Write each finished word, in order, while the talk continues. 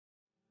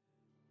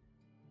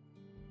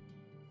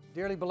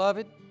Dearly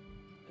beloved,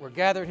 we're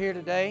gathered here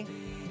today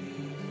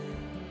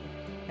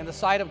in the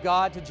sight of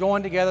God to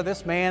join together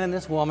this man and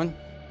this woman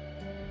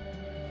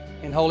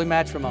in holy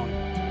matrimony.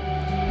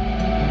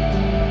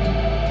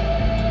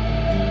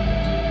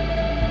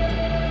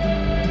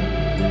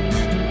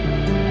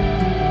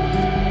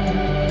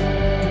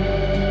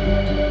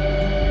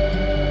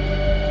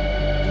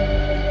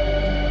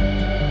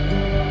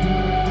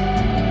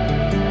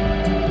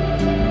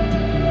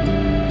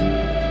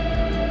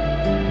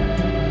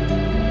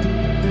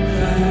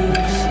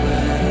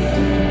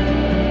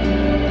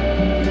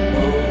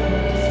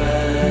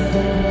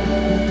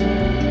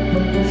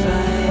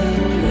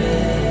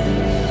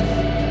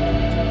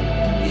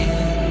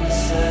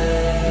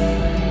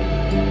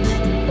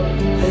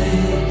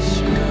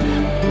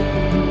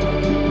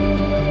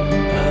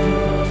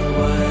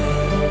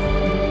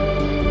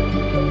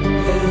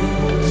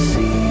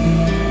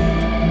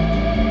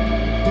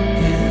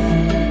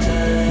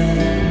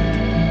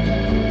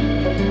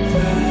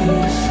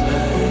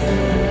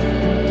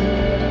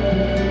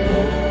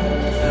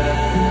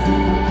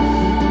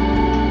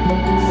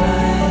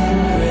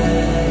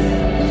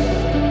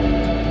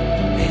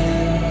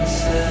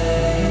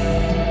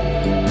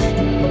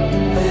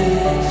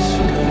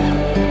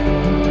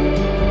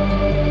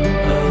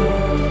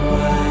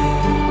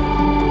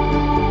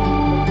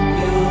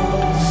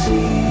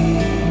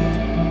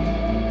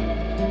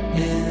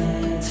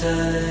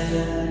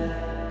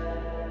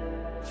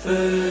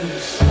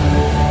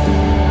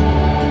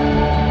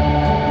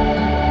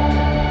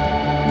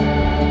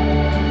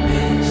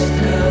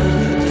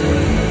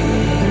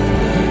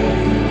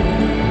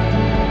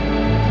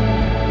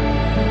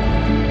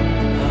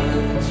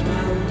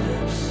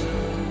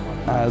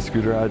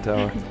 Scooter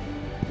Hightower,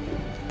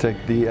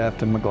 take thee,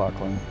 Afton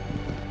McLaughlin,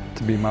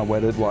 to be my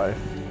wedded wife.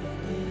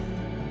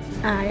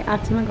 I,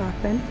 Afton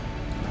McLaughlin,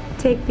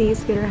 take thee,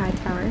 Scooter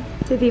Hightower,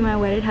 to be my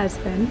wedded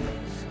husband.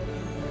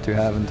 To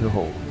have and to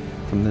hold,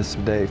 from this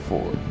day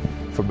forward,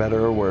 for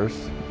better or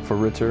worse, for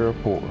richer or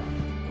poor.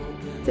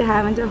 To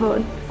have and to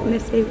hold, from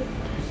this day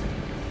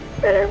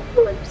better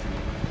or worse,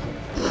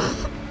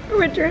 for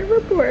richer and for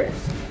poor.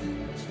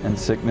 In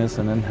sickness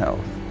and in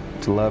health,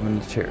 to love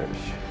and to cherish,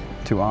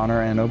 to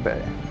honor and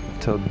obey,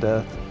 till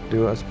death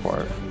do us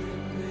part.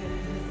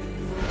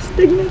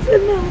 Sickness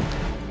and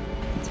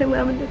health, to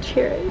love and to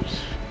cherish,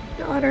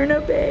 to honor and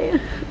obey,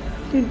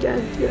 to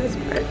death do us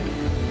part.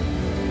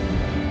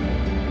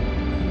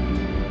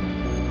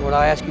 Lord,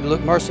 I ask you to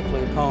look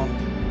mercifully upon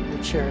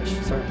your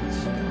cherished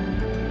servants.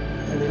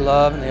 May they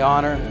love and they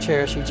honor and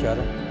cherish each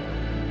other.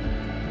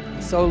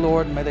 And so,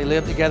 Lord, may they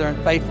live together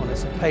in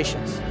faithfulness and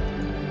patience,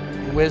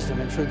 in wisdom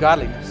and true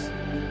godliness.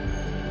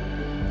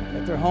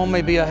 That their home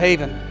may be a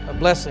haven, a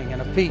blessing,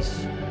 and a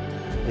peace.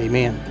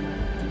 Amen.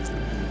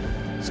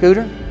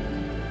 Scooter,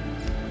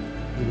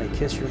 you may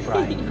kiss your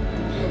bride.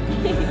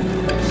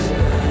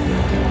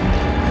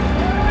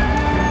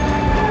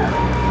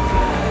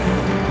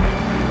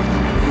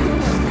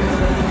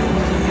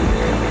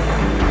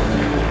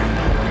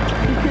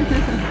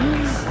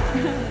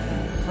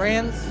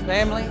 Friends,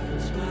 family,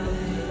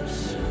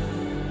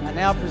 I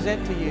now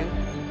present to you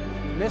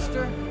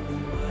Mr.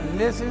 and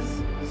Mrs.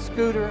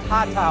 Scooter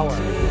Hightower.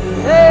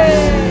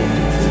 Hey!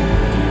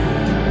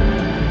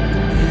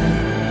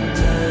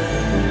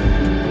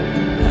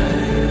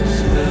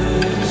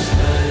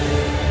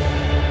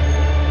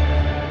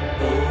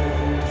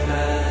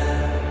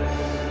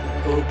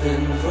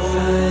 Open for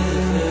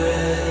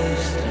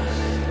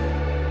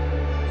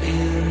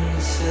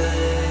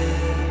inside,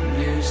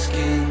 new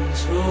skins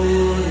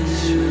rolling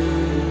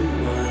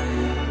through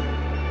wine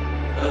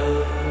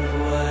of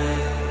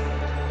white,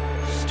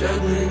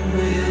 struggling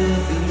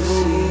with the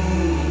sea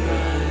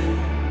rhyme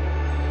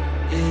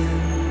in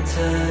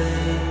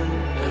time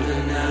of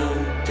an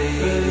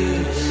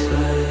outdated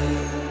life.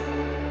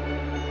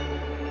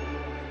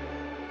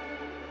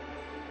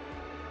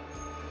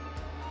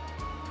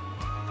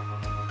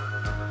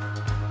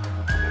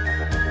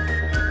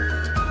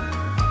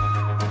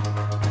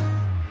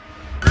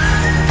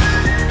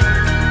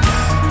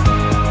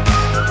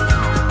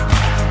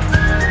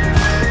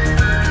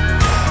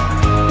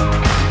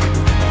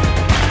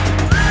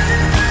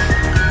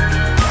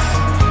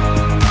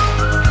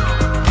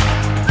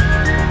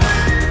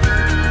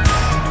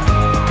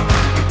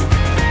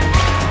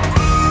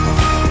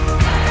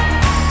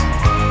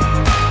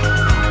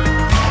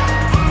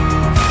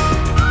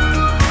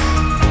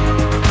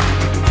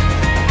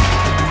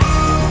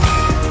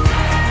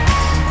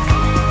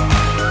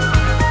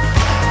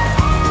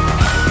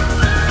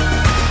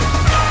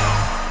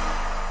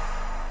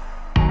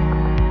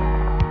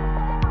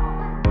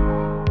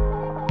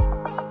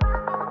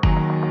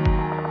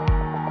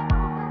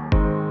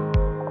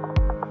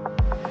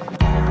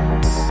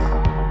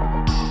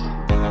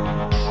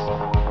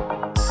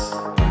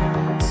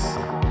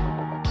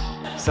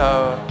 So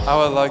I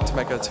would like to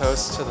make a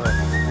toast to the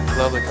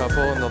lovely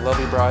couple and the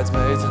lovely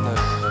bridesmaids and the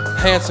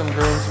handsome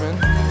groomsmen.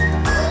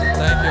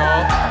 Thank you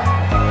all.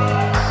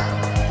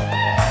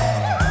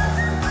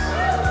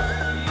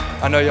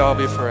 I know y'all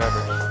will be forever.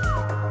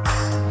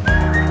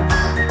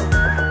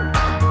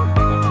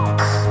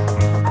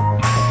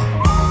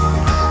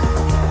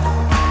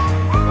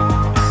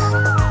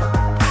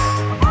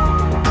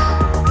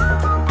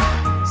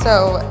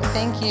 So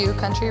thank you,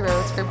 Country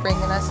Roads, for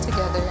bringing us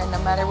together, and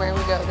no matter where we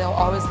go, they'll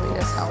always lead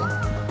us home.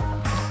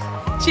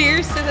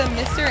 Cheers to the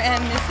Mr.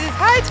 and Mrs.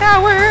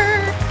 Hightower!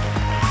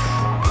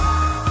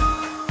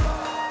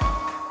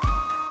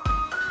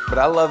 But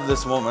I love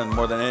this woman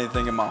more than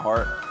anything in my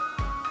heart.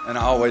 And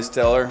I always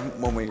tell her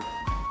when we,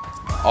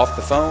 off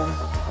the phone,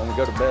 when we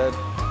go to bed,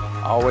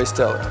 I always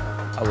tell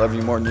her, I love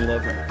you more than you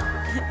love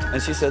her. And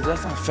she says,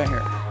 that's not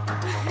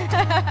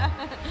fair.